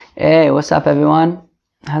Hey, what's up everyone?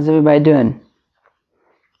 How's everybody doing?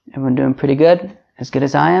 Everyone doing pretty good? As good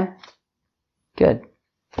as I am? Good.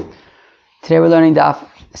 Today we're learning Daf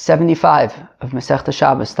 75 of Masechta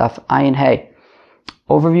Shabbos, Daf Ayin Hey.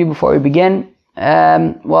 Overview before we begin.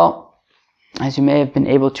 Well, as you may have been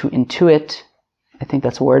able to intuit, I think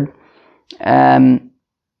that's a word, we're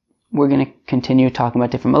going to continue talking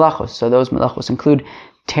about different malachos. So those malachos include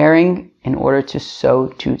tearing in order to sew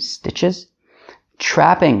two stitches,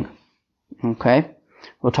 trapping, okay?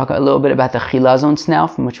 We'll talk a little bit about the chilazon snail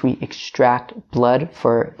from which we extract blood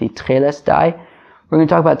for the tcheles dye. We're going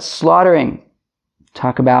to talk about slaughtering,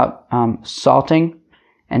 talk about salting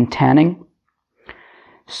and tanning,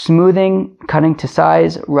 smoothing, cutting to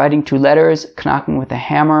size, writing two letters, knocking with a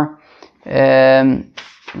hammer,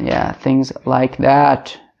 things like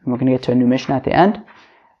that. And we're going to get to a new Mishnah at the end.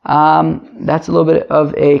 That's a little bit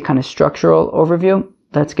of a kind of structural overview.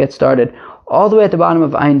 Let's get started. All the way at the bottom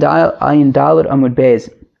of Ayin Daled Amud Beis.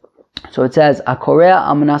 So it says, Akorea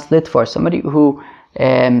Amanas Litfor, somebody who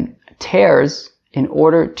tears in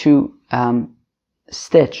order to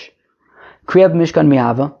stitch. Kriyab Mishkan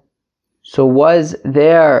Miava. So was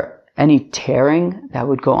there any tearing that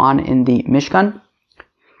would go on in the Mishkan?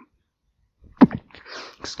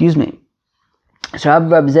 Excuse me. So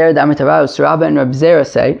Rabbi and Rabbi Zera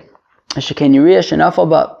say,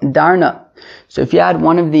 Darna. So if you had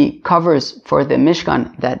one of the covers for the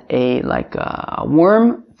Mishkan that a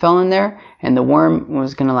worm fell in there, and the worm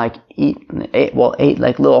was gonna ate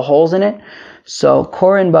like little holes in it. So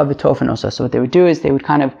Korin Bavitofanosa. So what they would do is they would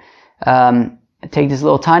kind of take this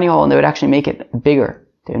little tiny hole and they would actually make it bigger.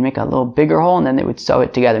 They would make a little bigger hole and then they would sew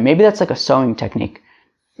it together. Maybe that's like a sewing technique.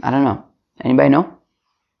 I don't know. Anybody know?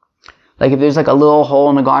 Like if there's like a little hole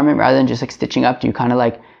in a garment, rather than just like stitching up, do you kind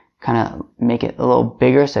of make it a little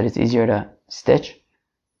bigger so that it's easier to stitch?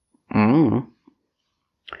 Amar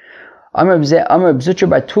B'Zutra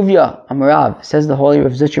Bar Tuvia Amarav, says the holy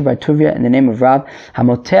Rav Zutra Bar Tuvia in the name of Rav,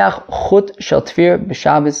 Hamoteach Chut Shel Tfir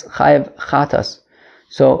B'Shabbos Chayev Chatas.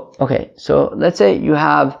 So let's say you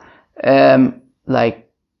have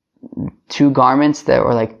two garments that,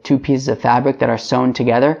 or like two pieces of fabric that are sewn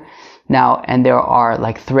together. Now, and there are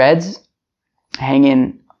like threads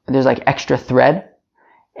hanging, there's like extra thread.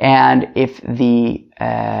 And if the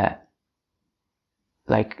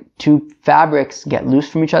two fabrics get loose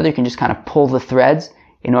from each other, you can just kind of pull the threads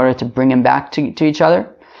in order to bring them back to each other.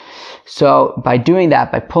 So by doing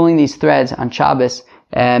that, by pulling these threads on Shabbos,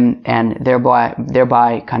 and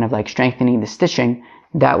thereby kind of like strengthening the stitching,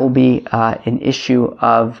 that will be an issue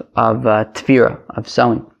of tefira, of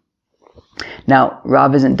sewing. Now,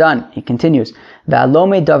 Rav isn't done. He continues.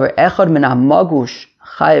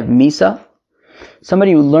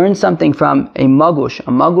 Somebody who learns something from a magush.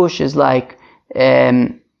 A magush is like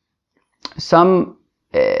some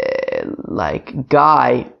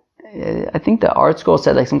guy. I think the art school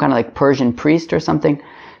said like some kind of like Persian priest or something.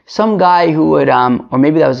 Some guy who would, or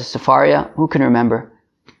maybe that was a Safaria. Who can remember?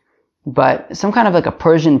 But some kind of like a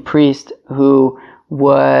Persian priest who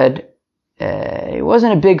would. He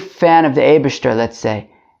wasn't a big fan of the Eibishter, let's say,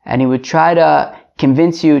 and he would try to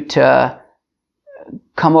convince you to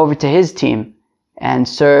come over to his team and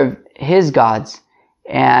serve his gods,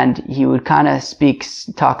 and he would kind of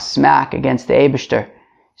talk smack against the Eibishter.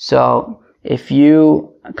 So if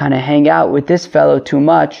you kind of hang out with this fellow too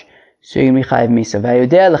much, so you're going to be chayiv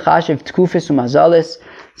misa.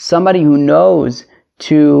 Somebody who knows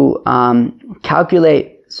to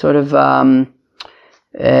calculate sort of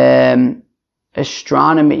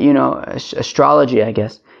astronomy, astrology, I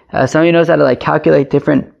guess. Somebody knows how to calculate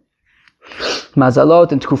different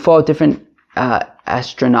mazalot and tkufot, different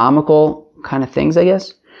astronomical kind of things, I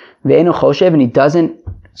guess. Ve'enu choshev, and he doesn't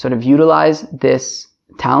sort of utilize this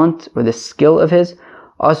talent or this skill of his.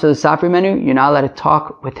 Also, the sapri menu, you're not allowed to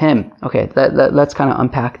talk with him. Okay, let's kind of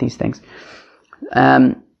unpack these things.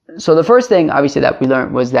 So the first thing, obviously, that we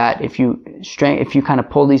learned was that if you kind of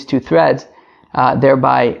pull these two threads,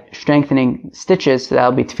 thereby strengthening stitches, so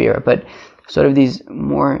that'll be tefira. But sort of these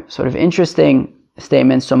more sort of interesting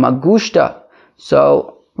statements. So magushta.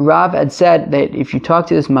 So Rav had said that if you talk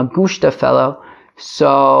to this magushta fellow,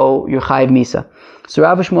 so you're chayiv misa. So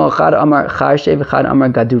Rav Shmuel chad amar charshe v'chad amar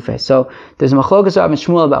gadufe. So there's a machlokas Rav and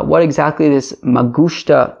Shmuel about what exactly this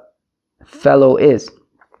magushta fellow is.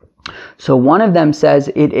 So one of them says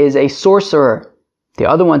it is a sorcerer. The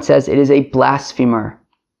other one says it is a blasphemer.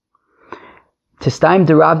 Testaim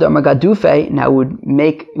de Rav de Amar Gadufe, now it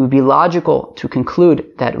would be logical to conclude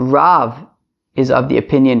that Rav is of the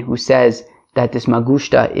opinion who says that this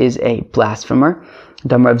Magushta is a blasphemer.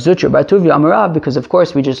 Because of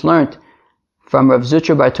course we just learned from Rav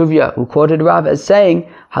Zutra Bar Tuvia, who quoted Rav as saying,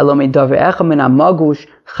 that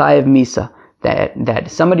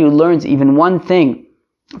somebody who learns even one thing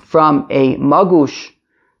from a magush,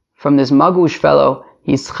 from this magush fellow,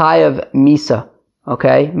 he's chayav misa.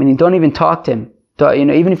 Okay? Meaning, don't even talk to him.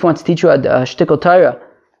 Even if he wants to teach you a shtickle Torah,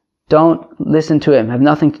 don't listen to him. Have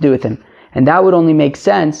nothing to do with him. And that would only make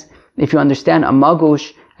sense if you understand a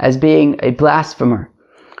magush as being a blasphemer.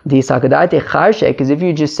 Because if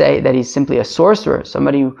you just say that he's simply a sorcerer,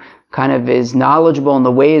 somebody who kind of is knowledgeable in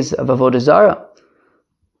the ways of Avodah Zarah.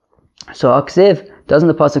 So Aksiv, doesn't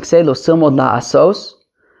the pasuk say lo silmod la'asos?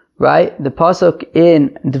 Right? The pasuk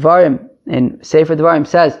in Dvarim, in Sefer Dvarim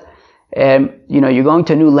says, you're going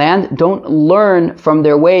to a new land, don't learn from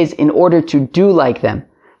their ways in order to do like them.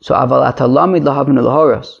 So aval atalamid lahavnu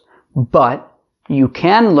lahoros. But you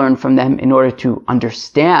can learn from them in order to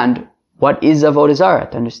understand what is Avodah Zarah,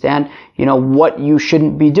 to understand, what you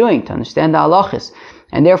shouldn't be doing, to understand the halachas.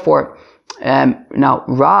 And therefore, now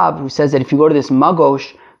Rav, who says that if you go to this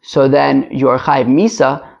magosh, so then you're chayiv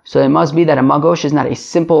misa, so it must be that a magosh is not a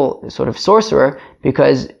simple sort of sorcerer,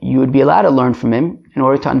 because you would be allowed to learn from him in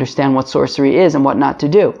order to understand what sorcery is and what not to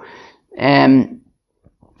do.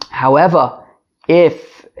 However,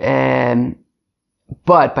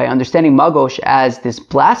 but by understanding magosh as this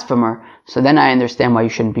blasphemer, so then I understand why you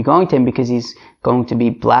shouldn't be going to him, because he's going to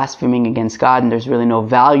be blaspheming against God, and there's really no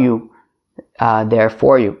value there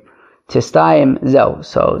for you. Tistayim zeh.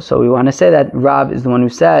 So we want to say that Rav is the one who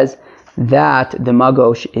says that the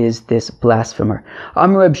magosh is this blasphemer.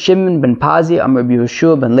 Amr Reb Shimon ben Pazi, Amr Reb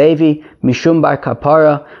Yehoshua ben Levi, Mishum bar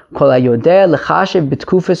Kapara, Kol hayodeh lechashev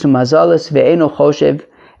b'tkufos umazalos ve'eno choshev.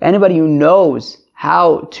 Anybody who knows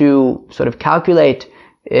how to sort of calculate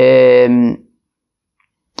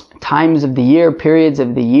times of the year, periods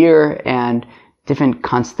of the year, and different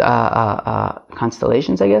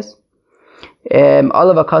constellations, I guess.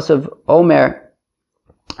 Olav Akasav Omer,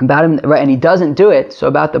 about him, right, and he doesn't do it. So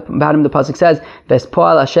about him, the pasuk says,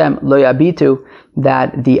 "Vespoal Hashem lo yabitu,"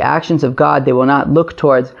 that the actions of God they will not look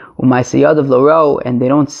towards, umaisiyad of loro, and they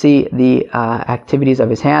don't see the activities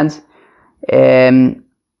of his hands.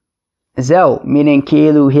 Zeo, meaning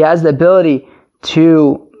kilu, he has the ability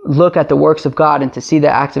to look at the works of God and to see the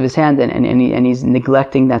acts of his hand, and he's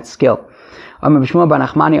neglecting that skill. Amr B'Shmuel bar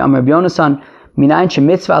Nachmani, Amr B'Yonasan, minayin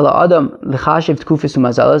shemitzvah la'adam l'chashiv tkufos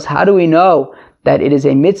umazalos. How do we know that it is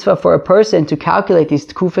a mitzvah for a person to calculate these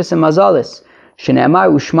tkufos and mazalos? Shne'emar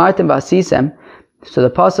ushmartem v'asisem. So the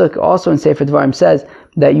pasuk also in Sefer Dvarim says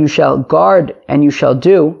that you shall guard and you shall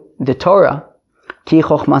do the Torah, ki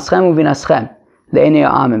chochmaschem uvinaschem le'enei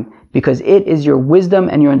ha'amim, because it is your wisdom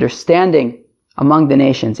and your understanding among the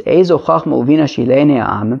nations. Ezo chachma uvina shi le'enei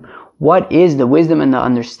ha'amim. What is the wisdom and the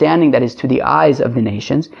understanding that is to the eyes of the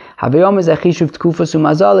nations?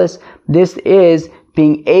 This is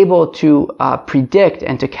being able to predict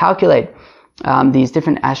and to calculate these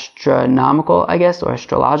different astronomical, I guess, or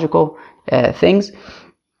astrological things.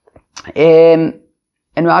 And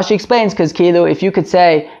Rashi explains, because Kilu, if you could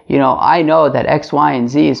say, I know that X, Y, and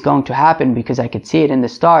Z is going to happen because I could see it in the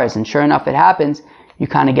stars, and sure enough it happens, you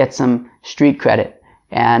kind of get some street credit.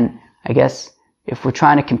 And I guess if we're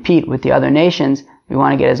trying to compete with the other nations, we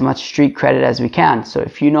want to get as much street credit as we can. So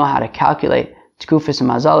if you know how to calculate tkufos and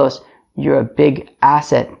mazalos, you're a big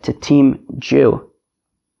asset to Team Jew.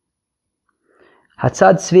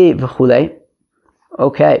 Hatzad tzvi v'chulei.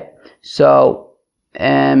 Okay, so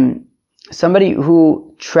somebody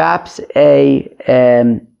who traps a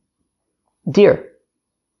deer.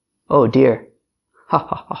 Oh, deer. Ha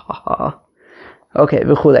ha ha ha ha. Okay,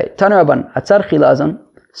 v'chulei. Tana Rabban, hatzad chilazon.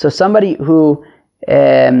 So somebody who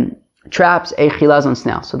traps a chilazon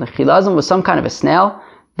snail. So the chilazon was some kind of a snail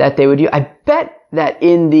that they would use. I bet that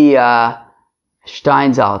in the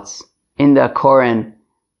Steinsaltz, in the Koran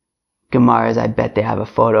Gemaras, I bet they have a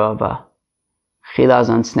photo of a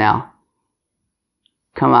chilazon snail.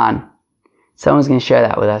 Come on. Someone's going to share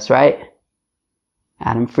that with us, right?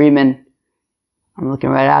 Adam Friedman, I'm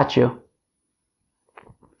looking right at you.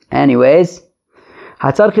 Anyways,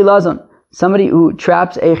 hatzad chilazon. Somebody who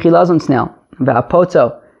traps a chilazon snail,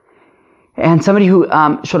 v'apoto, and somebody who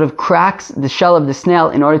sort of cracks the shell of the snail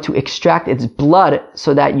in order to extract its blood,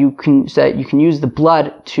 so that you can use the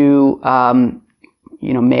blood to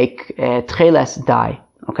make tcheles dye.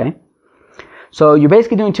 Okay, so you're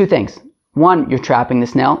basically doing two things. One, you're trapping the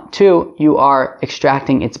snail. Two, you are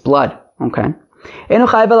extracting its blood. Okay, eno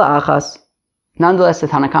chayav ela'achas. Nonetheless, the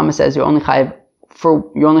Tanna Kama says you're only chayav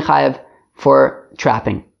for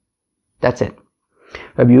trapping. That's it.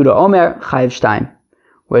 Rabbi Yehuda Omer, chayiv shtayim.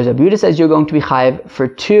 Whereas Rabbi Yehuda says you're going to be chayiv for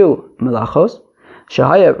two melachos.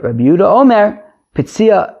 Shahaya Rabbi Yehuda Omer,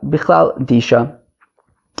 Pitzia bichlal disha.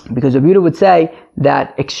 Because Rabbi Yehuda would say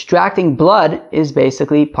that extracting blood is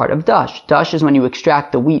basically part of dash. Dash is when you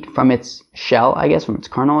extract the wheat from its shell, I guess, from its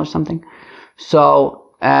kernel or something.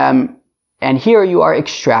 So, and here you are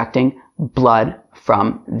extracting blood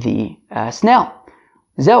from the snail.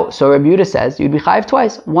 So Rabbi Yehuda says you'd be chayiv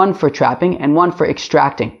twice, one for trapping and one for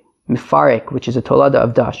extracting. Mifarek, which is a tolada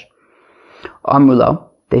of dash. Amrulo,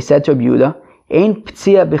 they said to Rabbi Yehuda, Ein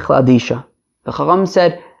p'tzia bichlal disha. The Chacham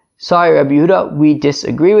said, sorry, Rabbi Yehuda, we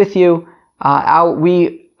disagree with you.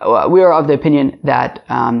 We are of the opinion that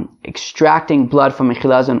extracting blood from a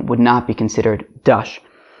chilazon would not be considered dash.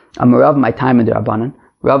 Amarav, my time in the Rabbanan.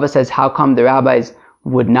 Rava says, how come the rabbis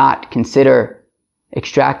would not consider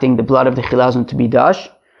extracting the blood of the chilazon to be dash?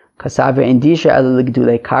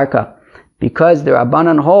 Because the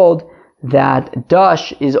Rabbanan hold that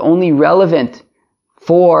dash is only relevant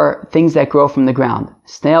for things that grow from the ground.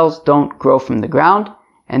 Snails don't grow from the ground,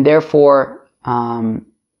 and therefore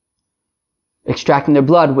extracting their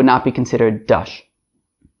blood would not be considered dash.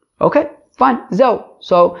 Okay, fine.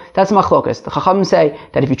 So that's machlokas. The Chachamim say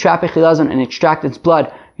that if you trap a chilazon and extract its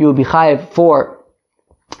blood, you will be chayiv for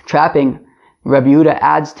trapping. Rabbi Yehuda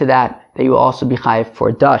adds to that you will also be chayiv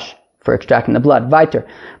for dash, for extracting the blood. Weiter.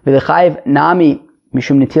 V'lechayiv nami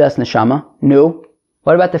mishum netilas neshama. No.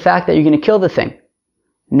 What about the fact that you're going to kill the thing?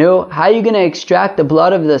 No. How are you going to extract the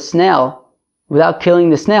blood of the snail without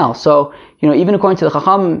killing the snail? So, even according to the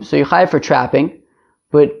Chacham, so you're chayiv for trapping,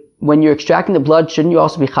 but when you're extracting the blood, shouldn't you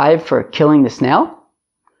also be chayiv for killing the snail?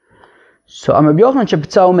 So, Rabbi Yochanan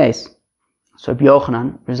shepitzah umeis. So Rabbi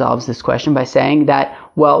Yochanan resolves this question by saying that,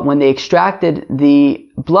 well, when they extracted the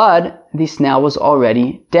blood, the snail was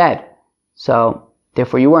already dead. So,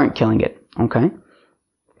 therefore you weren't killing it. Okay?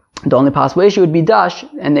 The only possible issue would be dash,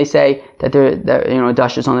 and they say that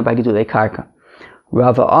dash is only by gedulei karka.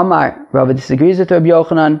 Rava disagrees with Rabbi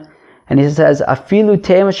Yochanan, and he says, afilu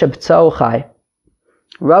tema shepitzah chai.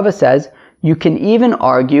 Rava says, you can even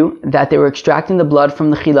argue that they were extracting the blood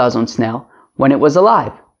from the chilazon snail when it was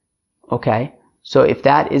alive. Okay, so if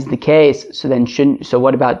that is the case, so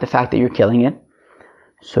what about the fact that you're killing it?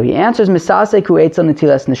 So he answers, misasek hu etzel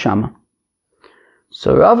netilas neshama.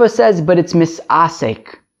 So Rava says, but it's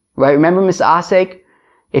misasek, right? Remember misasek?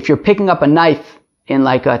 If you're picking up a knife in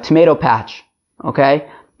like a tomato patch, okay,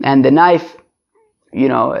 and the knife,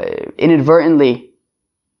 inadvertently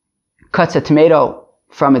cuts a tomato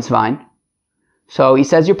from its vine. So he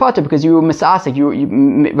says you're potter because you were misasek.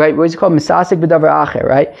 Right? What is it called? Misasek b'davar acher,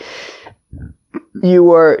 right? You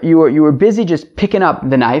were busy just picking up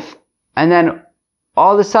the knife, and then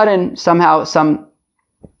all of a sudden, somehow, some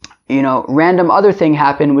random other thing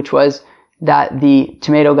happened, which was that the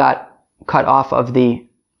tomato got cut off of the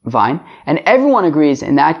vine, and everyone agrees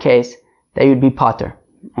in that case that you'd be potter.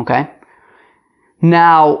 Okay.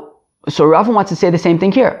 Now, so Rava wants to say the same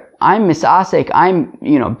thing here. I'm misasek. I'm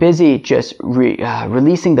busy just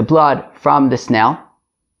releasing the blood from the snail.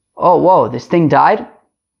 Oh, whoa! This thing died.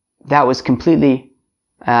 That was completely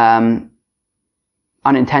unintentional,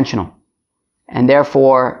 and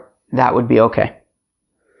therefore that would be okay.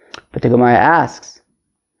 But the Gemara asks,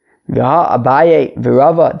 Abaye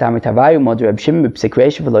v'Rava damitavayu mod Reb Shimon b'psek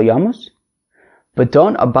Reisha v'lo yamus? But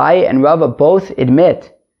don't Abaye and Rava both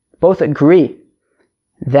agree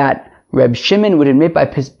that Reb Shimon would admit by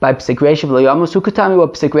psek Reisha v'lo yamus? Who could tell me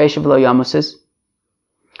what psek Reisha v'lo yamus is?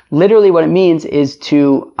 Literally what it means is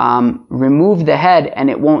to remove the head and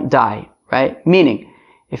it won't die, right? Meaning,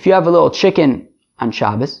 if you have a little chicken on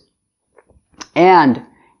Shabbos, and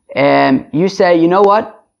you say, you know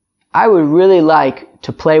what? I would really like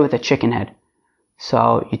to play with a chicken head.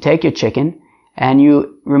 So you take your chicken and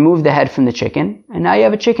you remove the head from the chicken, and now you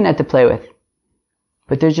have a chicken head to play with.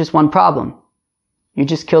 But there's just one problem. You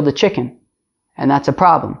just killed the chicken, and that's a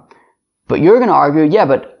problem. But you're going to argue, yeah,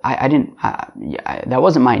 but that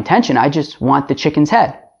wasn't my intention. I just want the chicken's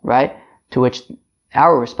head, right? To which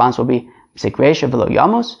our response will be, psek Reisha v'lo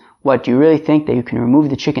yamos? What, do you really think that you can remove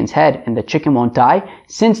the chicken's head and the chicken won't die?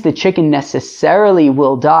 Since the chicken necessarily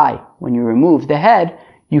will die when you remove the head,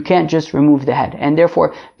 you can't just remove the head. And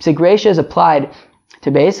therefore, psek Reisha is applied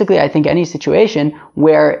to basically, I think, any situation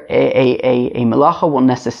where a melacha will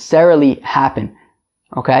necessarily happen.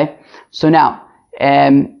 Okay? So now,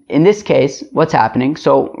 in this case, what's happening?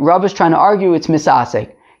 So Rav is trying to argue it's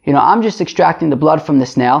misasek. I'm just extracting the blood from the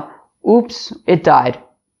snail. Oops, it died.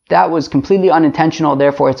 That was completely unintentional,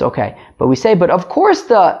 therefore it's okay. But we say, but of course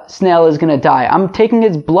the snail is going to die. I'm taking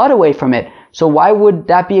its blood away from it. So why would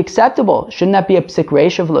that be acceptable? Shouldn't that be a psek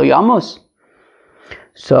Reisha v'lo yamos?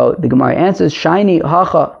 So the Gemara answers, Shaini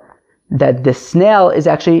hacha that the snail is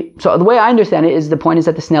actually, so the way I understand it is the point is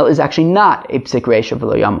that the snail is actually not a psik reisha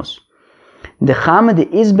v'lo yamus.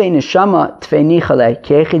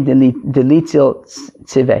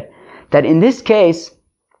 That in this case,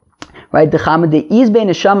 right,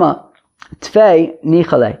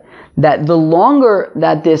 that the longer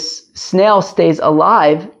that this snail stays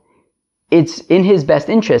alive, it's in his best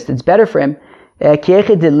interest, it's better for him, so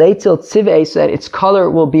that its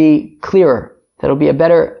color will be clearer. That'll be a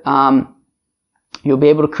better, you'll be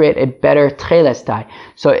able to create a better tcheles dye.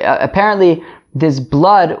 So apparently this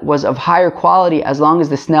blood was of higher quality as long as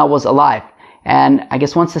the snail was alive. And I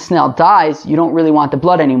guess once the snail dies, you don't really want the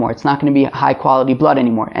blood anymore. It's not going to be high quality blood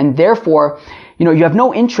anymore. And therefore, you have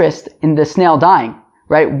no interest in the snail dying,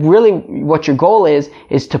 right? Really what your goal is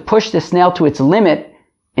to push the snail to its limit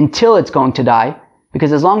until it's going to die.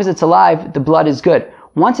 Because as long as it's alive, the blood is good.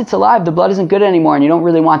 Once it's alive, the blood isn't good anymore and you don't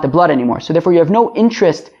really want the blood anymore. So therefore you have no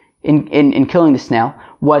interest in killing the snail.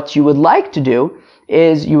 What you would like to do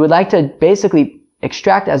is you would like to basically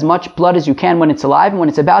extract as much blood as you can when it's alive, and when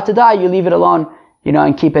it's about to die, you leave it alone,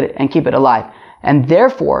 and keep it alive. And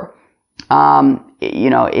therefore,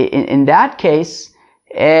 in that case,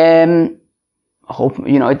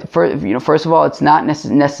 first of all, it's not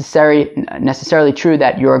necessarily true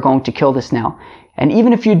that you're going to kill the snail. And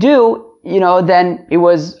even if you do, then it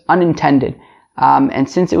was unintended. And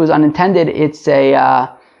since it was unintended, it's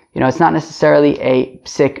it's not necessarily a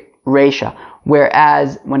psik reisha.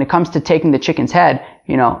 Whereas when it comes to taking the chicken's head,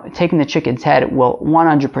 taking the chicken's head will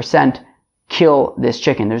 100% kill this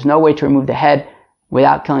chicken. There's no way to remove the head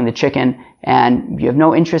without killing the chicken, and you have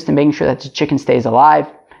no interest in making sure that the chicken stays alive.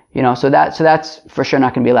 So that's for sure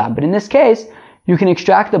not going to be allowed. But in this case, you can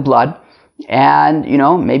extract the blood, and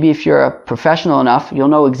maybe if you're a professional enough, you'll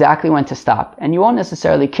know exactly when to stop, and you won't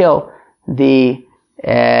necessarily kill the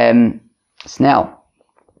snail.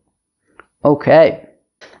 Okay.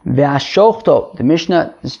 The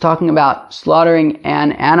Mishnah is talking about slaughtering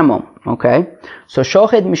an animal. Okay. So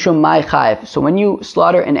shochet mishum mai chayev. So when you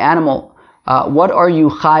slaughter an animal, what are you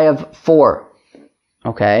chayev for?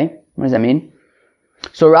 Okay. What does that mean?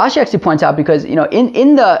 So Rashi actually points out, because in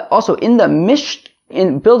building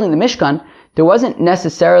the Mishkan, there wasn't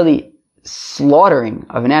necessarily slaughtering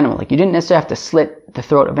of an animal. Like, you didn't necessarily have to slit the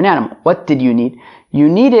throat of an animal. What did you need? You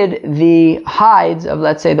needed the hides of,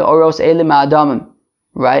 let's say, the oros elim adamim,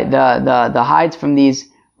 right? The hides from these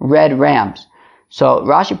red rams. So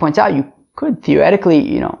Rashi points out you could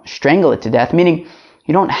theoretically, strangle it to death, meaning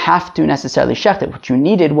you don't have to necessarily shecht it. What you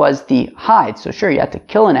needed was the hides. So sure, you had to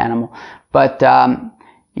kill an animal, but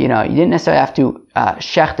you didn't necessarily have to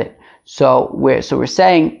shecht it. So we're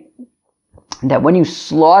saying that when you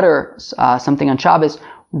slaughter something on Shabbos,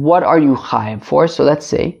 what are you chayev for? So let's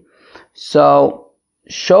see. So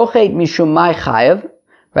shochet mishum mai chayev,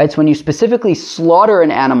 right? So when you specifically slaughter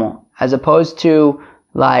an animal, as opposed to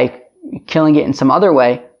like killing it in some other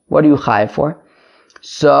way, what are you chayev for?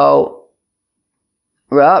 So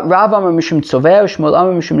Rav amar mishum tzoveh, Shmuel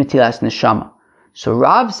amar mishum netilas neshama. So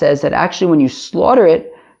Rav says that actually when you slaughter it,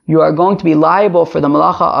 you are going to be liable for the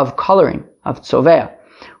malacha of coloring, of tzoveh.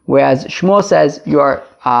 Whereas Shmuel says you are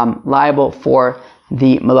liable for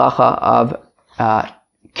the malacha of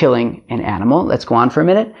killing an animal. Let's go on for a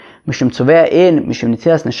minute. Mishum tzoveh in, mishum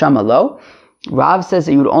netilas neshama lo. Rav says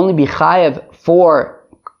that you would only be chayev for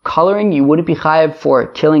coloring, you wouldn't be chayev for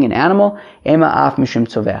killing an animal. Ema af mishum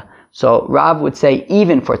tzoveh. So Rav would say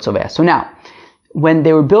even for tzoveh. So now, when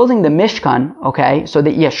they were building the Mishkan, okay, so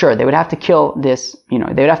that, they would have to kill this, they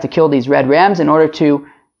would have to kill these red rams in order to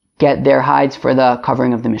get their hides for the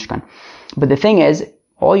covering of the Mishkan. But the thing is,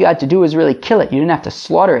 all you had to do was really kill it. You didn't have to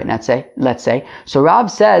slaughter it, let's say. So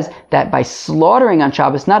Rav says that by slaughtering on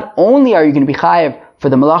Shabbos, not only are you going to be chayev for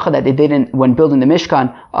the malacha that they did when building the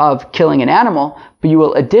Mishkan of killing an animal, but you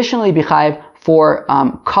will additionally be chayev for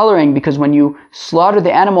coloring, because when you slaughter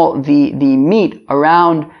the animal, the meat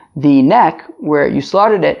around the neck where you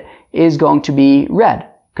slaughtered it is going to be red,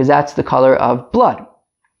 because that's the color of blood.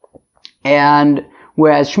 And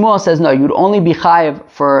whereas Shmuel says, no, you'd only be chayev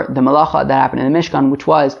for the malacha that happened in the Mishkan, which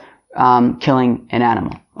was killing an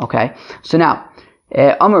animal. Okay? So now,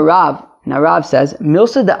 Amar Rav, now Rav says,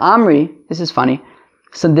 Milsa de Amri, this is funny.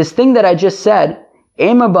 So this thing that I just said,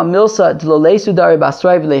 Ema ba Milsa de lo leisu dari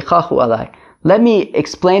basrai v'leichachu alai. Let me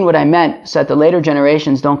explain what I meant so that the later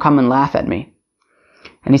generations don't come and laugh at me.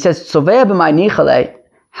 And he says, Tzovea b'may nichale,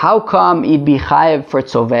 how come he'd be chayev for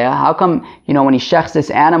tzovea? How come, when he shechs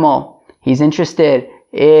this animal, he's interested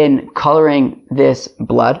in coloring this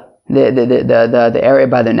blood, the area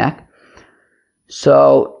by the neck?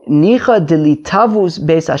 So, nicha delitavus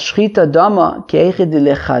beis ashchita dama keiche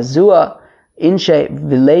delechazua Inshe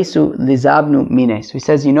vilesu lizabnu mine. So he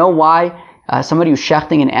says, you know why somebody who's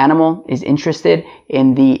shechting an animal is interested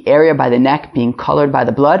in the area by the neck being colored by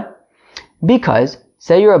the blood? Because,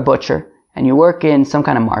 say you're a butcher and you work in some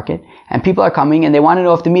kind of market and people are coming and they want to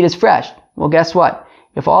know if the meat is fresh. Well, guess what?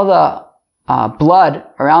 If all the blood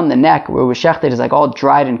around the neck where it was shechted is like all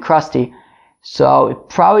dried and crusty, so it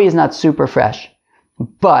probably is not super fresh.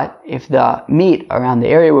 But if the meat around the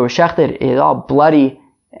area where it was shechted is all bloody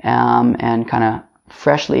and kind of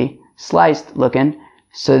freshly sliced looking,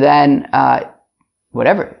 so then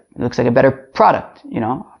whatever, it looks like a better product,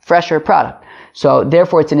 fresher product. So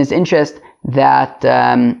therefore it's in his interest that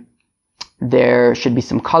there should be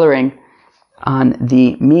some coloring on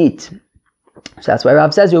the meat. So that's why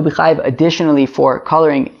Rav says you'll be chayiv additionally for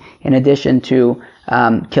coloring in addition to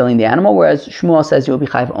killing the animal, whereas Shmuel says you'll be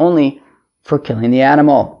chayiv only for killing the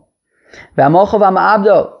animal. The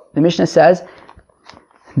Mishnah says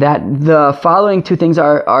that the following two things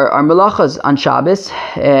are melachas on Shabbos,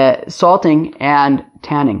 salting and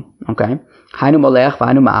tanning. Okay? Hainu molech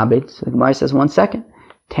v'hainu ma'abed. So the Gemara says, 1 second.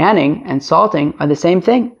 Tanning and salting are the same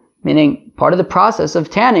thing, meaning part of the process of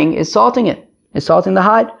tanning is salting the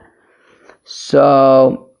hide.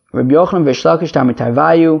 So Rabbi Yochanan v'Reish Lakish Tamar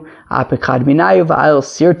Tarvayu apekad minayu v'ayil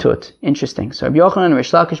sirtut. Interesting. So Rabbi Yochanan and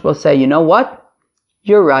Reish Lakish both say, you know what?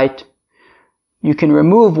 You're right. You can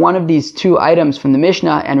remove one of these two items from the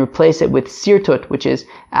Mishnah and replace it with sirtut, which is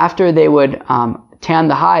after they would tan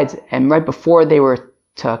the hides and right before they were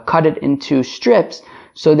to cut it into strips,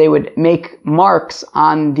 so they would make marks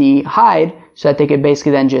on the hide so that they could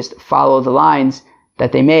basically then just follow the lines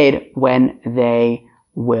that they made when they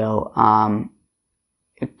will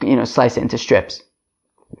slice it into strips.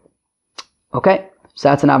 Okay, so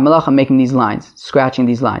that's an Av Malacha making these lines, scratching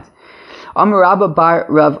these lines. Amar Rabba bar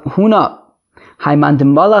Rav Huna, Hayman de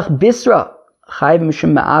Malach Bisra, Chayv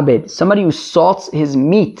Mishum Ma'abed. Somebody who salts his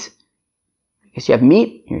meat. I guess you have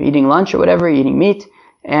meat, you're eating lunch or whatever, you're eating meat,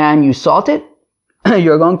 and you salt it,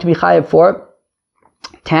 you're going to be chayiv for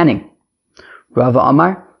tanning. Rava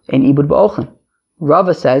Amar and Ibud Ba'ochen.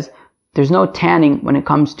 Rava says there's no tanning when it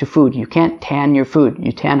comes to food. You can't tan your food.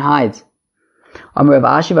 You tan hides. Amar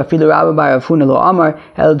Rav Ashi v'afilu Rabba bar Rav Huna lo Amar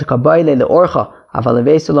el d'kabayle le'orcha aval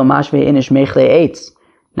levesu lo mashve inish mechle eitz.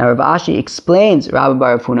 Now Rav Ashi explains Rabba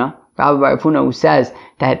bar Rav Huna who says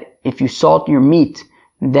that if you salt your meat,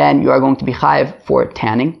 then you are going to be chayiv for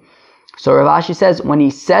tanning. So Rav Ashi says when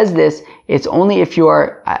he says this, it's only if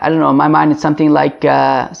you're, I don't know, in my mind it's something like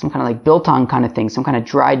some kind of like biltong kind of thing, some kind of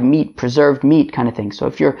dried meat, preserved meat kind of thing. So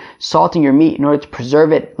if you're salting your meat in order to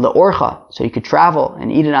preserve it le'orcha, so you could travel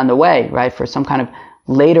and eat it on the way, right, for some kind of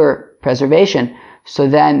later preservation, so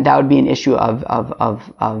then that would be an issue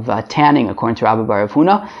of tanning according to Rabba bar Rav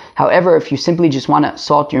Huna. However, if you simply just want to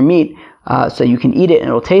salt your meat so you can eat it and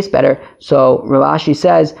it'll taste better, so Rav Ashi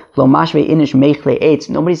says, Lo mashve inish meichle eitz.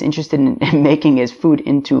 Nobody's interested in making his food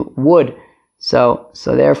into wood. So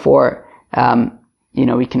therefore,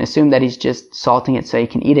 we can assume that he's just salting it so he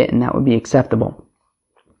can eat it, and that would be acceptable.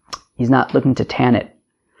 He's not looking to tan it.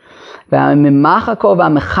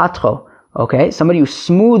 Okay, somebody who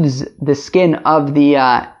smooths the skin of the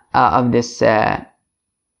this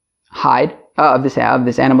hide of this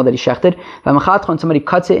animal that he shechted. Somebody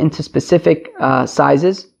cuts it into specific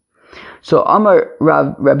sizes. So Amar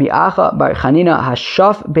Rabbi Acha bar Chanina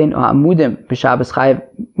hashaf ben amudim b'Shabbos chayiv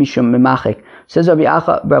mishum memachik. Says Rabbi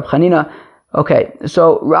Acha bar Chanina. Okay,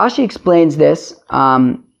 so Rashi explains this,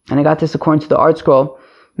 and I got this according to the Art Scroll,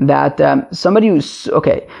 that somebody who's,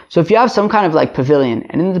 okay, so if you have some kind of like pavilion,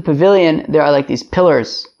 and in the pavilion there are like these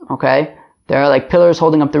pillars, okay, there are like pillars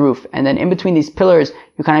holding up the roof, and then in between these pillars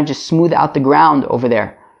you kind of just smooth out the ground over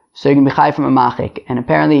there, so you can be chayiv from a machik. And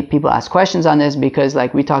apparently people ask questions on this because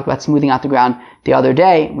like we talked about smoothing out the ground the other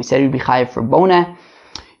day, we said you'd be chayiv for boneh.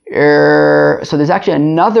 So there's actually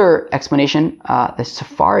another explanation, the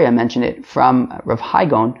Sefaria mentioned it from Rav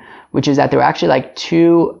Haigon, which is that there were actually like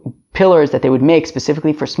two pillars that they would make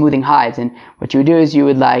specifically for smoothing hides. And what you would do is you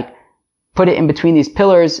would like put it in between these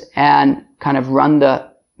pillars and kind of run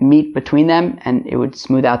the meat between them and it would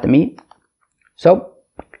smooth out the meat. So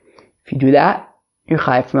if you do that, you're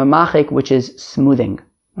chayiv from a machik, which is smoothing.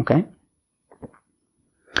 Okay?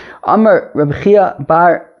 Amar Rabbi Chia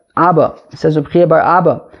bar Abba. It says Rabbi Chia bar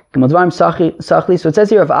Abba. So it says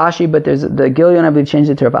here of Ashi, but there's the Gilyon, I believe, changed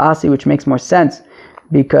it to Rav Asi, which makes more sense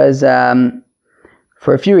because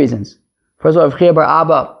for a few reasons. First of all, Rav Chia bar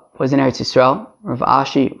Abba was in Eretz Yisrael. Rav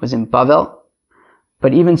Ashi was in Bavel.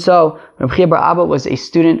 But even so, Rav Chia bar Abba was a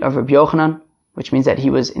student of Rabbi Yochanan, which means that he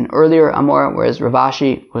was an earlier Amor, whereas Rav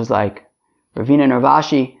Ashi was like Ravina and Rav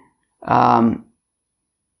Ashi,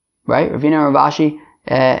 right? Ravina and Rav Ashi,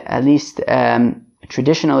 at least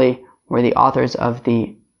traditionally, were the authors of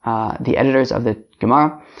the editors of the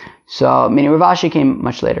Gemara. So, meaning Rav Ashi came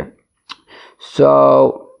much later.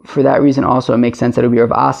 So, for that reason also, it makes sense that it would be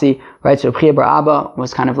Rav Asi, right? So, Rav Chia bar Abba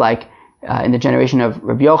was kind of like in the generation of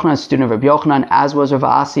Rabbi Yochanan, student of Rabbi Yochanan, as was Rav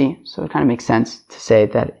Asi. So, it kind of makes sense to say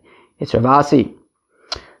that it's Rav Asi.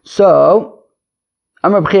 So,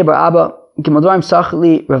 Amar Rav Chia bar Abba, Gimel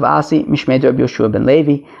Sachli Rav Asi Mishmei Rabbi Yoshua ben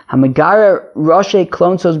Levi Hamagara Roshe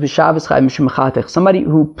Klonsos b'Shabbos Chai Mishum Mechatech. Somebody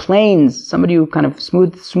who planes, somebody who kind of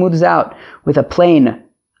smooths out with a plane,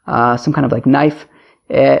 some kind of like knife,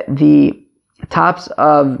 the tops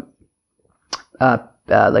of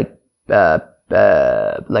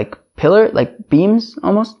like pillar, like beams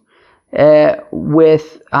almost,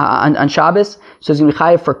 with on Shabbos, so it's going to be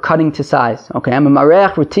chayav for cutting to size. Okay, I'm a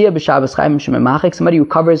mareach rutia b'Shabbos chayav mishum memachik. Somebody who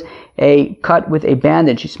covers a cut with a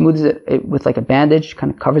bandage, he smooths it with like a bandage,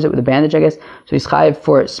 kind of covers it with a bandage, I guess. So he's chayav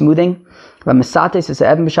for smoothing.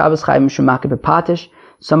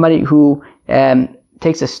 Somebody who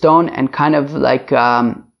takes a stone and kind of like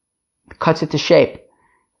cuts it to shape.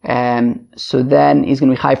 So then he's going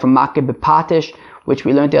to be chayav for makeh b'patish, which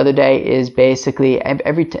we learned the other day is basically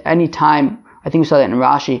any time, I think we saw that in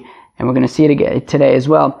Rashi, and we're going to see it again today as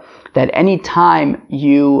well, that any time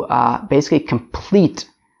you basically complete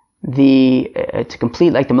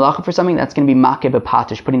like the malacha for something, that's going to be makeh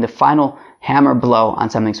b'patish, putting the final hammer blow on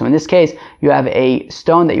something. So in this case, you have a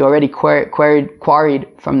stone that you already quarried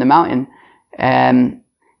from the mountain,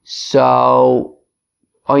 so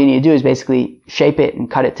all you need to do is basically shape it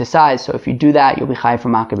and cut it to size. So if you do that, you'll be chayav for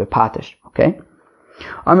makeh b'patish. Okay?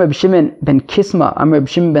 Amr Reb Shimon ben Kisma, Amr Reb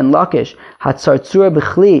Shimon ben Lakish, Hatzartzura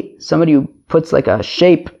b'chli, somebody who puts like a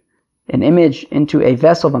shape, an image into a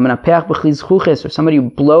vessel, V'menapeach b'chli zchuches, or somebody who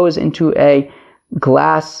blows into a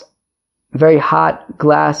glass, very hot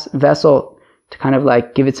glass vessel to kind of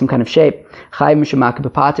like give it some kind of shape. Chayav mishum makeh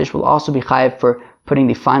b'patish will also be chayav for putting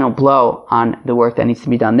the final blow on the work that needs to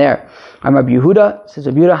be done there. Amr Rabbi Yehuda, says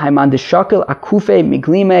Rabbi Yehuda, Hayman deshakel akufe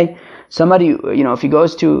miglime. Somebody, if he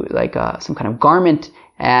goes to like some kind of garment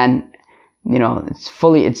and,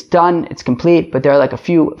 it's done, it's complete, but there are like a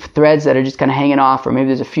few threads that are just kind of hanging off, or maybe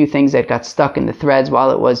there's a few things that got stuck in the threads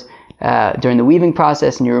while it was during the weaving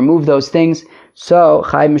process, and you remove those things. So,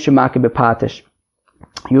 chayav mishum makeh b'patish.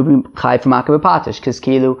 You'll be chayav for makeh b'patish, because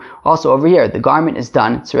kilu, also over here, the garment is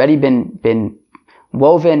done, it's already been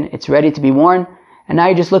woven, it's ready to be worn, and now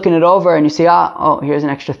you're just looking it over and you see, here's an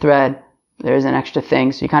extra thread, there's an extra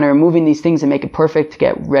thing. So you're kind of removing these things and make it perfect to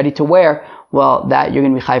get ready to wear. Well, that you're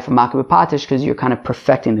going to be chayav for makeh b'patish because you're kind of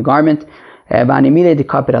perfecting the garment. But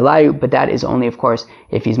that is only, of course,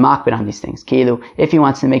 if he's makbid on these things. If he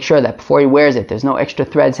wants to make sure that before he wears it, there's no extra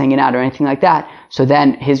threads hanging out or anything like that, so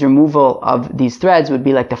then his removal of these threads would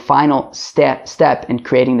be like the final step in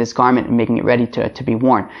creating this garment and making it ready to be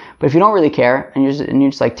worn. But if you don't really care, and you're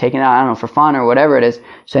just like taking it out, I don't know, for fun or whatever it is,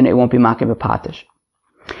 so then it won't be makeh b'patish.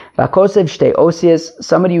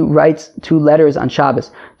 Somebody who writes 2 letters on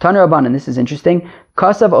Shabbos. Taner Rabbanan, this is interesting.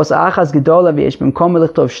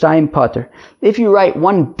 If you write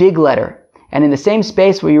 1 big letter, and in the same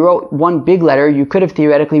space where you wrote 1 big letter, you could have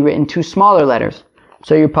theoretically written 2 smaller letters.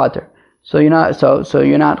 So you're pater. So you're not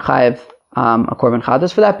chayav a korban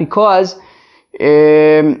chatas for that, because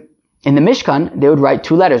in the Mishkan they would write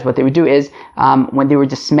 2 letters. What they would do is when they were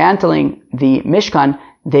dismantling the Mishkan,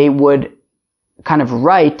 they would kind of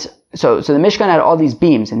write. So the Mishkan had all these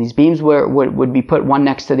beams, and these beams would be put one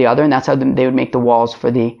next to the other, and that's how they would make the walls for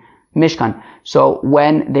the Mishkan. So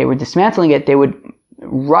when they were dismantling it, they would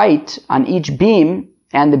write on each beam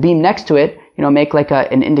and the beam next to it, make like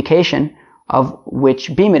an indication of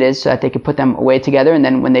which beam it is, so that they could put them away together. And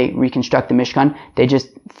then when they reconstruct the Mishkan, they just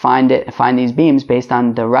find these beams based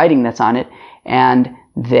on the writing that's on it, and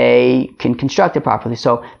they can construct it properly.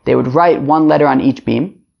 So they would write 1 letter on each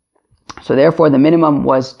beam. So therefore, the minimum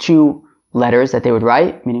was 2 letters that they would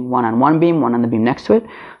write, meaning 1 on one beam, 1 on the beam next to it.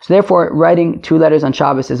 So therefore, writing 2 letters on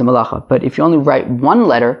Shabbos is a malacha. But if you only write 1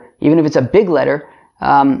 letter, even if it's a big letter,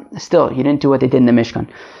 still, you didn't do what they did in the Mishkan.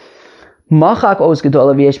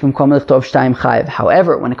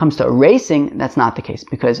 However, when it comes to erasing, that's not the case,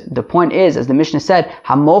 because the point is, as the Mishnah said,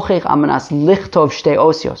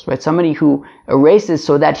 right? Somebody who erases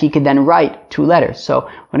so that he could then write 2 letters. So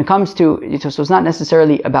when it comes to, so it's not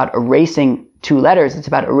necessarily about erasing 2 letters, it's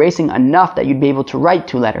about erasing enough that you'd be able to write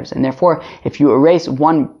 2 letters. And therefore, if you erase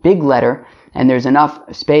 1 big letter and there's enough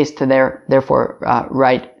space to therefore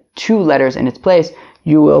write 2 letters in its place,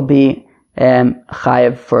 you will be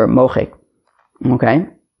chayav for mochik. Okay.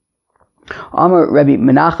 Amar Rabbi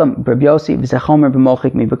Menachem Rabbi Yossi v'zechomer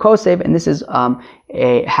b'mochik mi b'kosev, and this is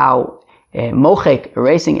how Mochek,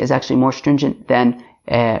 erasing, is actually more stringent than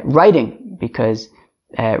writing, because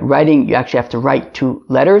writing, you actually have to write 2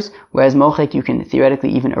 letters, whereas mochek, you can theoretically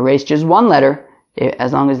even erase just 1 letter,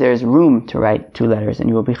 as long as there is room to write 2 letters, and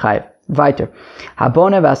you will be chayiv. Weiter.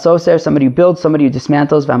 Habone v'asoser, somebody who builds, somebody who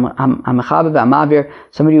dismantles, v'amechabe v'amavir,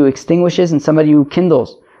 somebody who extinguishes, and somebody who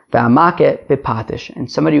kindles, v'amake v'patish,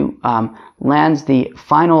 and somebody who lands the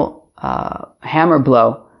final hammer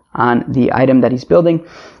blow on the item that he's building.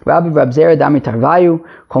 Rabbi Rabzera Dami Tarvayu,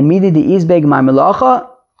 Komidi di Izbeg my melacha,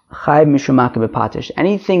 Chayv Mishumake v'patish.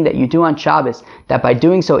 Anything that you do on Shabbos, that by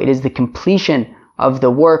doing so it is the completion of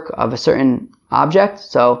the work of a certain object.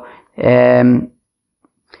 So,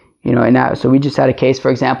 so we just had a case,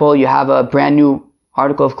 for example, you have a brand new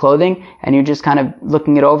article of clothing, and you're just kind of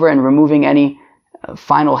looking it over and removing any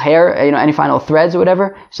final hair, any final threads or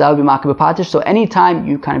whatever. So that would be makeh b'patish. So anytime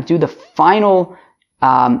you kind of do the final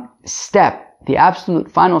step, the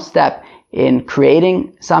absolute final step in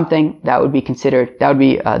creating something, that would be the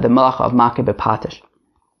malacha of makeh b'patish.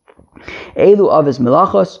 Elu avos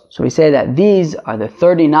melachos. So we say that these are the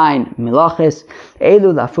 39 melachos.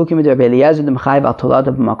 Elu lafukim Rabbi Eliezer d'mechayiv al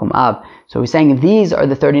tolada b'makom av. So we're saying these are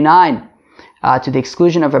the 39 to the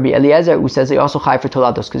exclusion of Rabbi Eliezer, who says they also chayiv for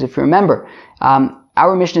tolados. Because if you remember,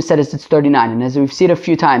 our Mishnah said it's 39, and as we've seen a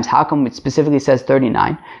few times, how come it specifically says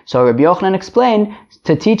 39? So Rabbi Yochanan explained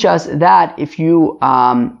to teach us that if you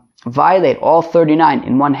violate all 39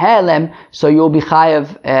 in one helem, so you'll be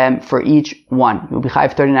chayav for each one. You'll be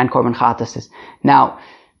chayav 39 korban chatases. Now,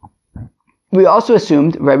 we also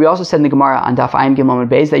assumed, right? We also said in the Gemara on Daf Ayim Gimel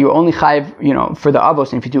Beis that you're only chayav, for the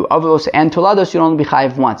avos, and if you do avos and tolados, you'll only be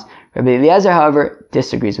chayav once. Rabbi Eliezer, however,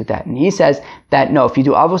 disagrees with that, and he says that no, if you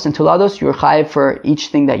do avos and tolados, you're chayav for each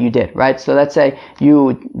thing that you did, right? So let's say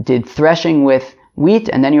you did threshing with wheat,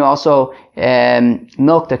 and then you also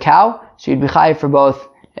milked a cow, so you'd be chayav for both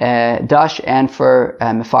dash and for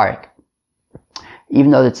mefarik,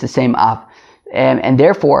 even though it's the same av. And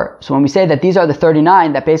therefore, so when we say that these are the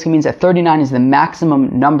 39, that basically means that 39 is the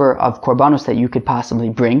maximum number of korbanos that you could possibly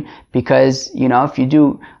bring, because, if you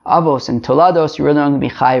do avos and tolados, you're really only going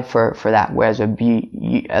to be chayiv for that. Whereas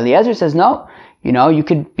Eliezer says no, you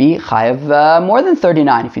could be chayiv more than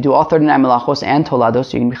 39. If you do all 39 melachos and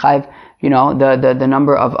tolados, you can be chayiv, the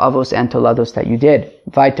number of avos and tolados that you did.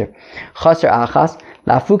 Weiter. Chaser achas,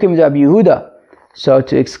 lafukim Rabbi Yehuda. So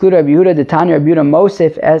to exclude Rabbi Yehuda, the Tanya Rabbi Yehuda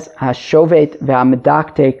Mosif as hashovet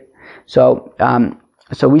ve'amedaktek. So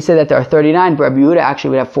we say that there are 39, but Rabbi Yehuda actually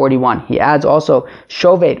would have 41. He adds also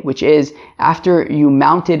shovet, which is after you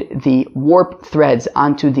mounted the warp threads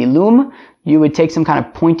onto the loom, you would take some kind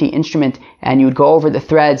of pointy instrument and you would go over the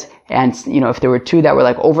threads, and if there were 2 that were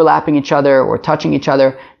like overlapping each other or touching each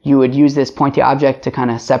other, you would use this pointy object to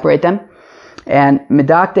kind of separate them. And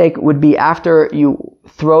medaktek would be after you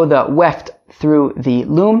throw the weft through the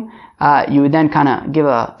loom, you would then kind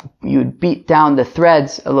of you'd beat down the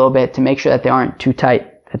threads a little bit to make sure that they aren't too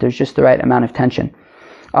tight, that there's just the right amount of tension.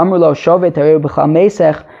 Amrulo shovet hareu b'chlal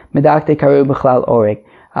meisech medaktek hareu b'chlal oreg.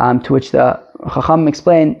 To which the Chacham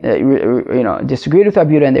explained, disagreed with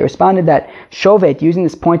Rabbi Yehuda, and they responded that shovet, using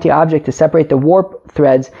this pointy object to separate the warp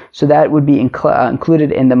threads, so that would be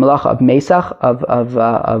included in the malacha of mesach,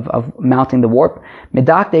 of mounting the warp.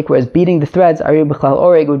 Medaktek, whereas beating the threads, hareu b'chlal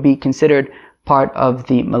oreg, would be considered part of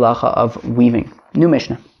the malacha of weaving. New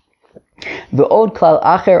Mishnah. The old klal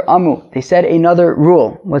acher amu. They said another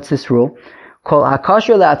rule. What's this rule? Kol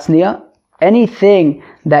hakasher la'atzniya. Anything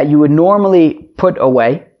that you would normally put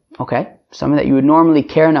away, okay, something that you would normally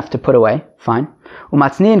care enough to put away, fine.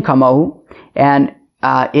 Umatzniin kamahu, and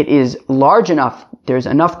it is large enough, there's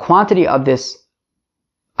enough quantity of this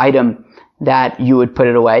item that you would put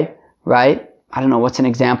it away, right? I don't know, what's an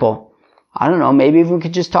example? I don't know, maybe if we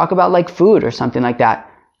could just talk about like food or something like that.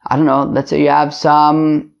 I don't know, let's say you have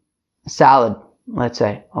some salad, let's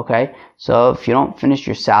say, okay? So if you don't finish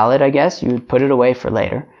your salad, I guess, you would put it away for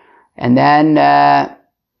later. And then,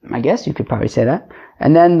 I guess you could probably say that.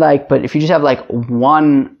 And then but if you just have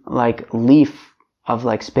one leaf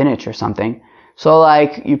of spinach or something, so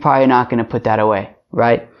you're probably not going to put that away,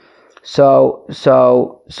 right? So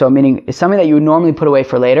meaning it's something that you would normally put away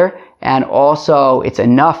for later, and also it's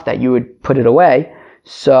enough that you would put it away.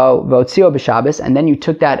 So v'otzio b'Shabbos, and then you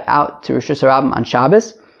took that out to Rosh Hashanah on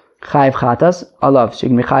Shabbos, chayiv chatas alav, so you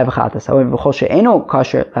can be chayiv chatas. However, v'chol she'eno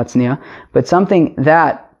kasher latzniya, but something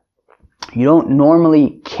that you don't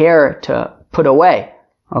normally care to put away,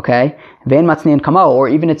 okay? Vein matzniyan kamo, or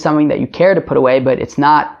even it's something that you care to put away, but it's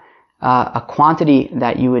not a quantity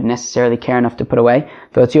that you would necessarily care enough to put away.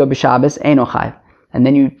 V'otzio b'Shabbos eino chayiv, and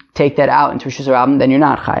then you take that out into Rosh Hashanah, then you're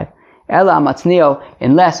not chayiv. Ela matznio,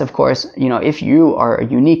 unless, of course, if you are a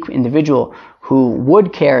unique individual who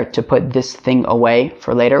would care to put this thing away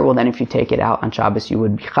for later, well then if you take it out on Shabbos, you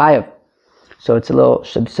would be chayav. So it's a little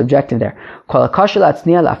subjective there.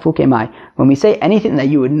 When we say anything that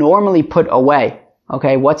you would normally put away,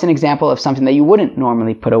 okay, what's an example of something that you wouldn't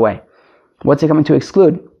normally put away? What's it coming to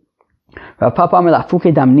exclude?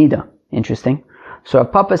 Interesting. So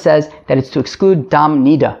Rav Papa says that it's to exclude dam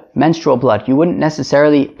nida, menstrual blood. You wouldn't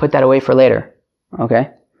necessarily put that away for later.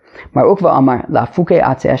 Okay? Mar Ukva Amar lafuke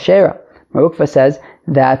atze ashera. Mar Ukva says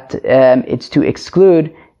that it's to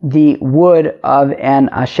exclude the wood of an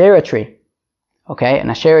Asherah tree. Okay?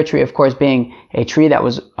 An Asherah tree, of course, being a tree that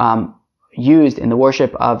was used in the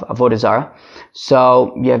worship of Avodah Zarah.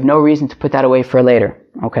 So you have no reason to put that away for later.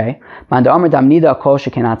 Okay? Manda Amar dam nida kol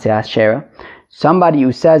sheken atze ashera. Somebody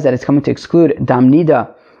who says that it's coming to exclude dam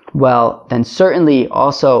nida, well, then certainly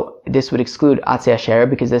also this would exclude atze asherah,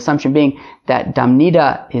 because the assumption being that dam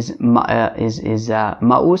nida is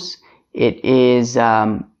ma'us, it is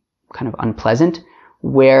kind of unpleasant,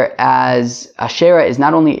 whereas asherah is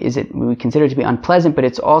not only we consider it to be unpleasant, but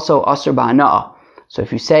it's also asur ba'ana'ah. So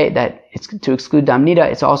if you say that it's to exclude dam nida,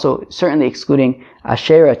 it's also certainly excluding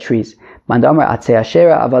asherah trees. Mandamar atze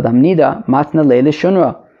asherah avad dam nida matna leile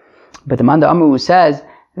shunra. But the Manda Amru says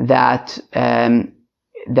that that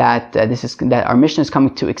our Mishnah is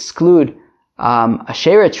coming to exclude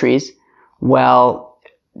Asherah trees. Well,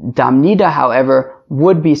 dam nida, however,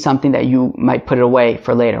 would be something that you might put it away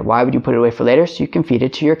for later. Why would you put it away for later? So you can feed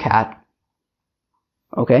it to your cat.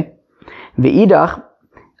 Okay. Ve'idach,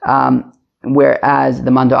 whereas the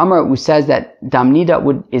Manda Amru who says that dam nida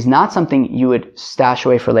is not something you would stash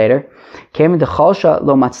away for later. Interestingly,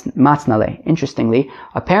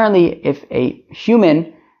 apparently if a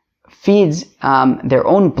human feeds their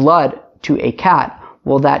own blood to a cat,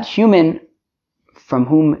 well, that human from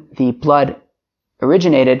whom the blood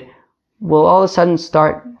originated will all of a sudden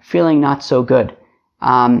start feeling not so good.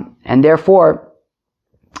 And therefore,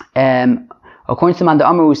 according to Manda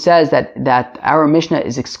Amru, who says that our Mishnah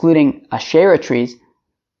is excluding Asherah trees,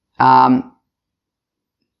 but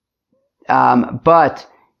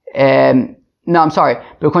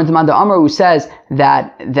according to Manda Amar, who says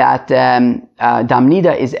that dam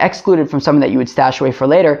nida is excluded from something that you would stash away for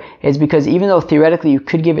later, is because even though theoretically you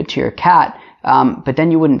could give it to your cat, but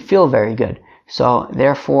then you wouldn't feel very good. So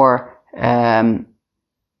therefore, it's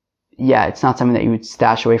not something that you would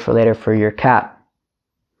stash away for later for your cat.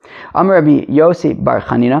 Amar Rabbi Yossi Bar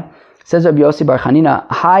Chanina, says Rabbi Yossi Bar Chanina,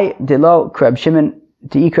 Hi delo kreb Shimon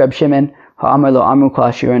di kreb Shimon ha'amar lo amru kol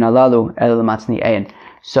ashirin alalu el matzni ein.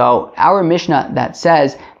 So our Mishnah that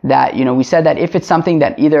says that, we said that if it's something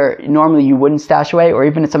that either normally you wouldn't stash away, or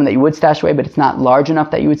even it's something that you would stash away, but it's not large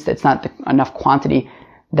enough that it's not enough quantity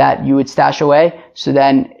that you would stash away, so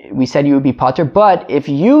then we said you would be pater. But if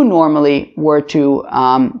you normally were to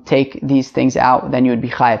take these things out, then you would be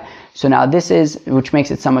chayav. So now this is, which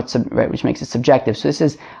makes it subjective. So this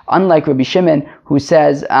is unlike Rabbi Shimon, who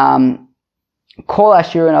says, kol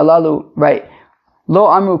ashirin alalu, right? Lo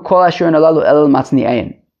amru kol ashirin alalu el matzni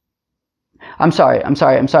ein. I'm sorry,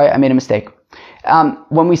 I made a mistake.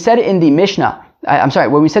 When we said in the Mishnah,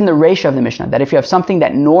 when we said in the Reisha of the Mishnah, that if you have something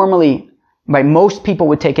that normally, right, most people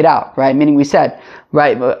would take it out, right? Meaning we said,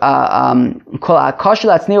 right,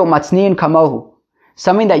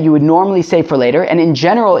 something that you would normally save for later, and in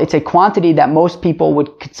general, it's a quantity that most people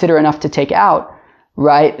would consider enough to take out,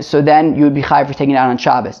 right? So then you would be chayav for taking it out on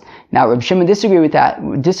Shabbos. Now, Rabbi Shimon disagrees with that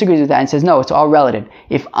and says, no, it's all relative.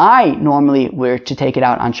 If I normally were to take it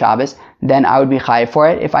out on Shabbos, then I would be chayav for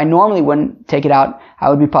it. If I normally wouldn't take it out, I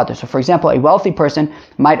would be pater. So for example, a wealthy person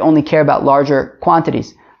might only care about larger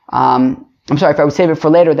quantities. If I would save it for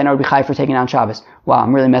later, then I would be chayav for taking it out on Shabbos. Wow,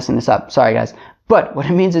 I'm really messing this up. Sorry, guys. But what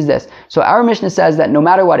it means is this. So our Mishnah says that no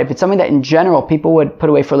matter what, if it's something that in general people would put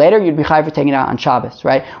away for later, you'd be chayav for taking it out on Shabbos,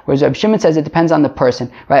 right? Whereas Rabbi Shimon says it depends on the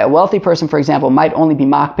person, right? A wealthy person, for example, might only be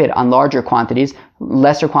makpid on larger quantities.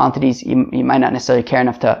 Lesser quantities, you might not necessarily care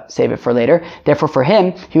enough to save it for later. Therefore, for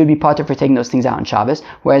him, he would be pater for taking those things out on Shabbos.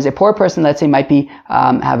 Whereas a poor person, let's say, might be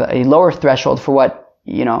have a lower threshold for what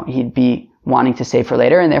he'd be wanting to save for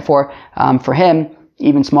later, and therefore, for him,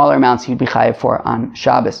 even smaller amounts he'd be chayav for on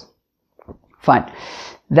Shabbos. Fine.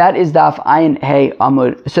 That is Daf Ayin Hey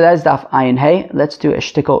Amud. So that is Daf Ayin Hey. Let's do a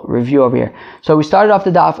shtickle review over here. So we started off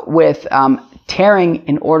the Daf with tearing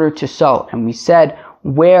in order to sew, and we said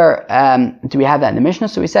where do we have that in the Mishnah?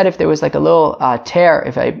 So we said if there was like a little tear,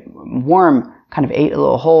 if a worm kind of ate a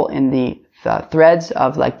little hole in the the threads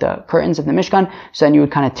of like the curtains of the Mishkan. So then you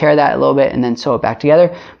would kind of tear that a little bit and then sew it back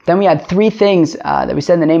together. Then we had three things that we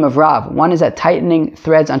said in the name of Rav. One is that tightening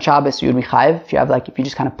threads on Shabbos, you would be chayiv. If you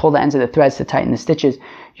just kind of pull the ends of the threads to tighten the stitches,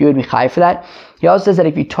 you would be chayiv for that. He also says that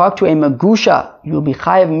if you talk to a magusha, you will be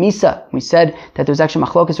chayiv misa. We said that there was actually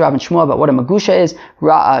machlokas Rav and Shmuel about what a magusha is.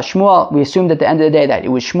 Shmuel, we assumed at the end of the day that it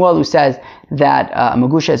was Shmuel who says that a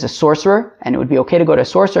magusha is a sorcerer, and it would be okay to go to a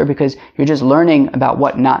sorcerer because you're just learning about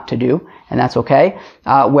what not to do, and that's okay.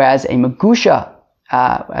 Whereas a magusha,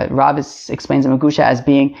 Rav explains a magusha as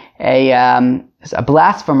being a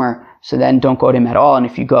blasphemer, so then don't go to him at all, and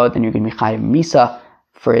if you go, then you're going to be chayiv misa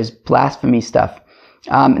for his blasphemy stuff.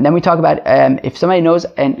 And then we talk about if somebody knows,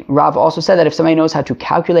 and Rav also said that if somebody knows how to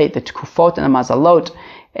calculate the tkufot and the mazalot,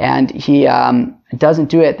 and he doesn't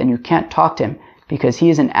do it, then you can't talk to him, because he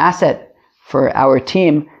is an asset for our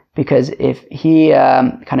team, because if he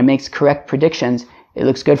kind of makes correct predictions, it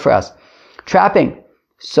looks good for us. Trapping.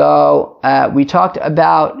 So we talked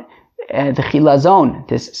about the chilazon,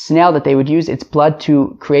 this snail that they would use its blood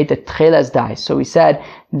to create the tcheles dye. So we said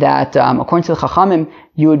that according to the Chachamim,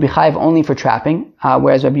 you would be chayiv only for trapping,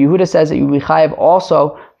 whereas Rabbi Yehuda says that you would be chayiv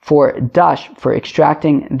also for dash, for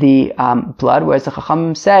extracting the blood, whereas the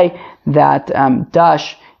Chachamim say that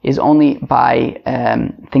dash is only by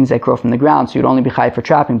things that grow from the ground, so you'd only be chayiv for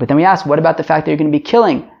trapping. But then we ask, what about the fact that you're going to be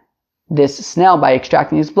killing this snail by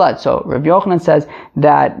extracting its blood? So Rav Yochanan says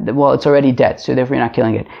that, well, it's already dead, so therefore you're not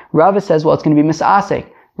killing it. Rava says, well, it's going to be misasek,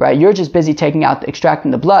 right? You're just busy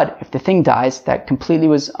extracting the blood. If the thing dies, that completely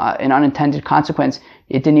was an unintended consequence.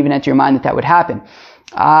 It didn't even enter your mind that would happen.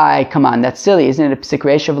 Come on, that's silly. Isn't it a psik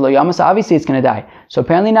reisha of lo yamas? Obviously it's going to die. So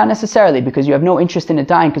apparently not necessarily, because you have no interest in it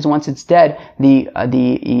dying, because once it's dead, the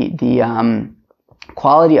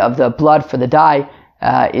quality of the blood for the dye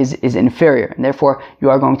is inferior, and therefore you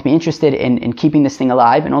are going to be interested in keeping this thing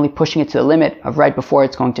alive and only pushing it to the limit of right before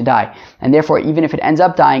it's going to die. And therefore, even if it ends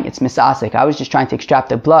up dying, it's misasik. I was just trying to extract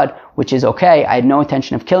the blood, which is okay. I had no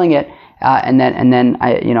intention of killing it, and then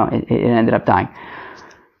it ended up dying.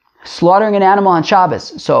 Slaughtering an animal on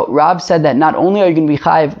Shabbos. So Rav said that not only are you going to be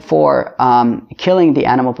chayiv for killing the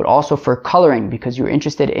animal, but also for coloring, because you're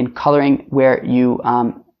interested in coloring where you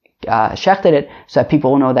shechted it, so that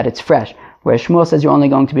people will know that it's fresh. Whereas Shmuel says you're only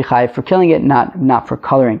going to be chayiv for killing it, not for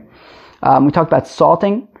coloring. We talked about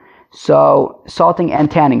salting. So salting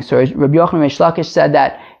and tanning. So Rabbi Yochanan and Reish Lakish said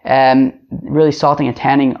that really salting and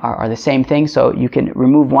tanning are the same thing. So you can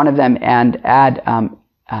remove one of them and add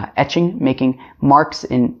etching, making marks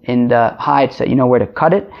in the hide so that you know where to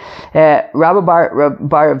cut it. Rabbi Bar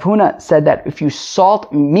Rav Huna said that if you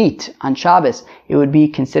salt meat on Shabbos, it would be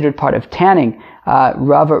considered part of tanning.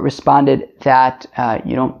 Rava responded that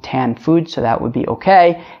you don't tan food, so that would be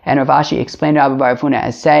okay. And Rav Ashi explained Rabbi Bar Rav Huna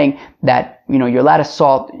as saying that you're allowed to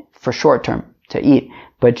salt for short term to eat,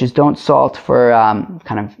 but just don't salt for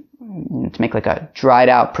to make like a dried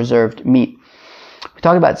out preserved meat. We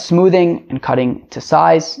talked about smoothing and cutting to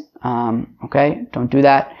size. Okay, don't do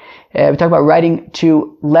that. We talked about writing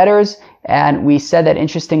 2 letters, and we said that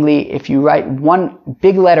interestingly, if you write one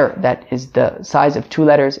big letter that is the size of 2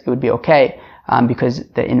 letters, it would be okay, because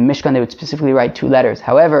in the Mishkan they would specifically write 2 letters.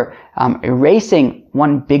 However, erasing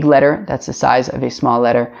one big letter that's the size of a small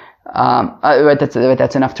letter,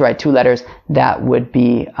 that's enough to write 2 letters, that would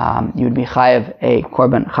be you would be chayav a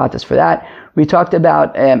korban chatas for that. We talked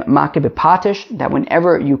about makeh b'patish, that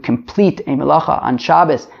whenever you complete a melacha on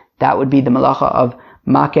Shabbos, that would be the melacha of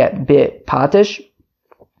makeh b'patish.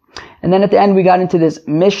 And then at the end we got into this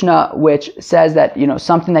Mishnah which says that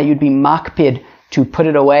something that you'd be makpid to put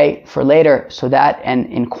it away for later, so that, and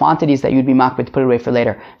in quantities that you'd be makpid to put it away for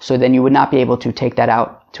later, so then you would not be able to take that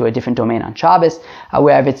out to a different domain on Shabbos.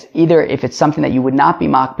 Where if it's something that you would not be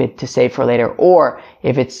makpid to save for later, or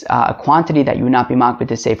if it's a quantity that you would not be makpid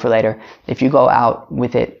to save for later, if you go out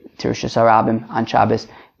with it to Rosh Hashanah on Shabbos,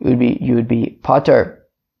 you would be pater.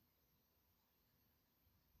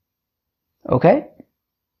 Okay?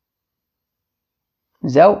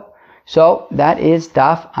 So that is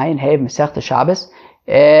Daf Ayin Hev Masechta Shabbos.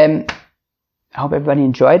 I hope everybody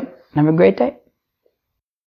enjoyed. Have a great day.